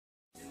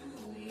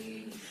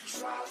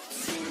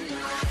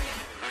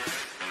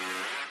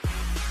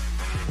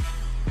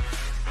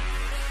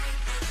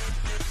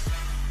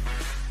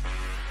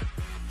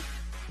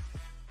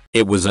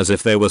It was as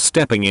if they were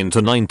stepping into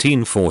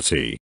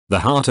 1940, the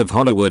heart of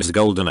Hollywood's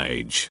golden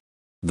age.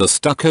 The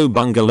stucco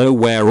bungalow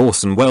where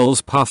Orson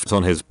Welles puffed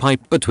on his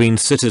pipe between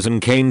Citizen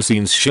Kane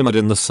scenes shimmered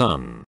in the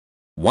sun.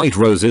 White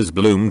roses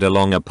bloomed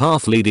along a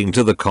path leading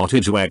to the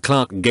cottage where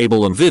Clark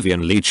Gable and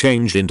Vivian Leigh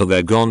changed into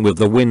their Gone with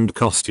the Wind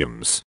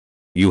costumes.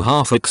 You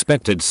half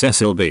expected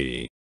Cecil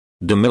B.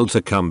 DeMille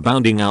to come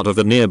bounding out of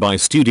the nearby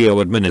studio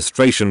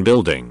administration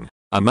building,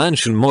 a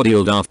mansion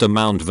modeled after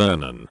Mount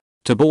Vernon,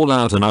 to bawl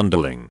out an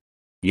underling.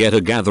 Yet a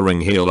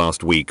gathering here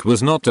last week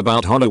was not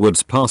about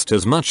Hollywood's past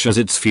as much as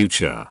its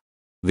future.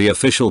 The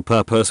official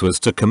purpose was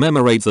to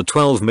commemorate the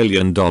 $12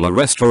 million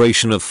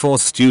restoration of 4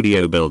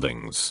 studio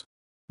buildings.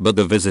 But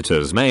the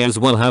visitors may as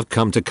well have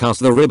come to cut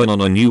the ribbon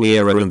on a new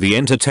era in the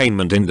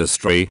entertainment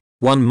industry,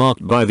 one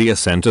marked by the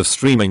ascent of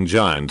streaming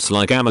giants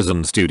like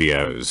Amazon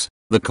Studios,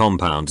 the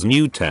compound's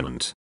new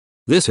tenant.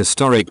 This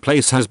historic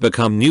place has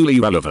become newly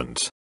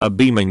relevant, a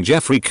beaming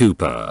Jeffrey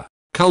Cooper,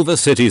 Culver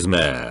City's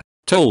mayor,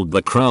 told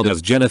the crowd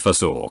as Jennifer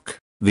Salk,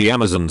 the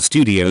Amazon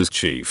Studios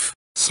chief,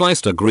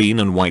 sliced a green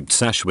and white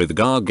sash with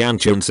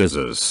gargantuan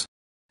scissors.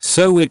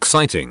 "So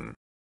exciting,"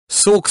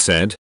 Salk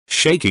said,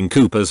 shaking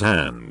Cooper's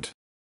hand.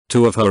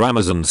 2 of her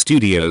Amazon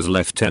Studios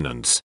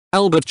lieutenants,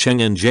 Albert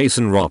Cheng and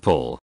Jason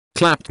Roppel,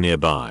 clapped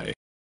nearby.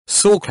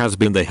 Salk has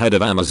been the head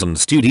of Amazon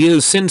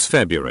Studios since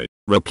February,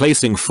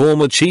 replacing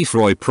former chief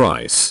Roy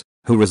Price,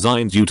 who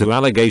resigned due to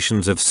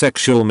allegations of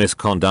sexual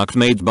misconduct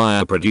made by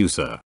a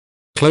producer.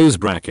 Close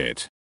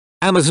bracket.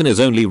 Amazon is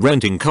only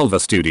renting Culver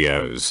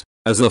Studios,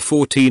 as the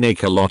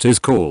 14-acre lot is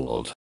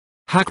called.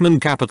 Hackman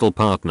Capital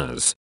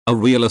Partners, a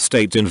real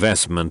estate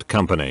investment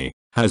company,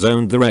 has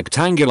owned the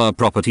rectangular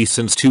property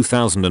since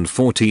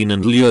 2014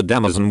 and lured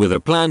Amazon with a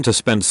plan to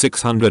spend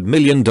 $600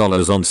 million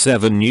on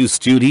 7 new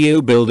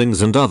studio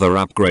buildings and other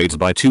upgrades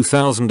by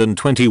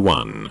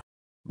 2021.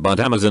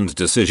 But Amazon's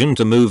decision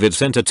to move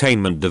its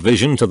entertainment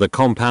division to the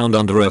compound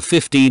under a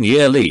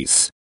 15-year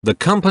lease, the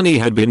company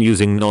had been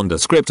using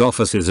nondescript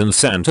offices in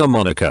Santa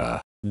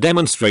Monica,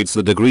 demonstrates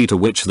the degree to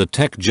which the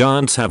tech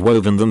giants have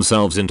woven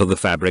themselves into the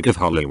fabric of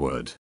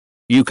Hollywood.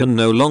 You can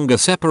no longer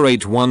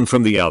separate one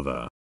from the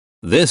other.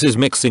 This is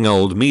mixing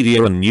old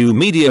media and new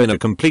media in a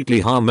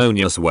completely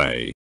harmonious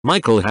way,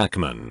 Michael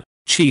Hackman,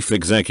 chief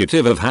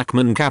executive of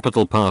Hackman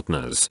Capital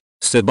Partners,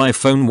 said by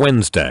phone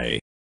Wednesday.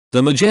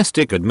 The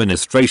majestic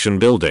administration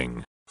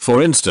building,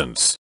 for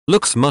instance,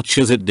 looks much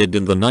as it did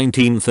in the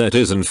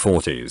 1930s and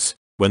 40s,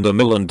 when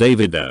DeMille and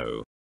David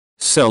O.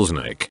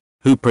 Selznick,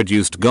 who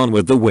produced Gone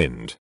with the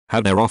Wind,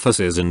 had their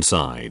offices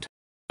inside.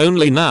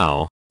 Only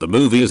now, the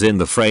movie is in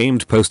the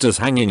framed posters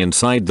hanging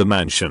inside the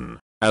mansion,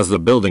 as the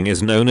building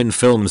is known in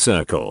film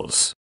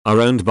circles,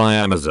 are owned by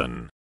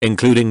Amazon,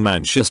 including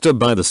Manchester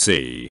by the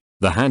Sea,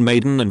 The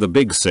Handmaiden and The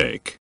Big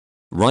Sick.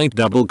 Right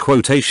double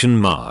quotation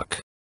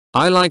mark.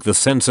 I like the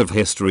sense of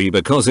history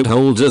because it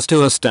holds us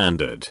to a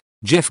standard,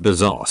 Jeff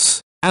Bezos,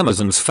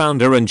 Amazon's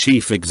founder and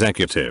chief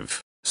executive,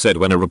 said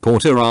when a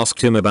reporter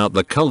asked him about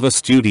the Culver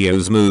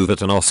Studios move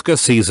at an Oscar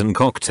season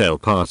cocktail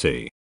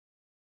party.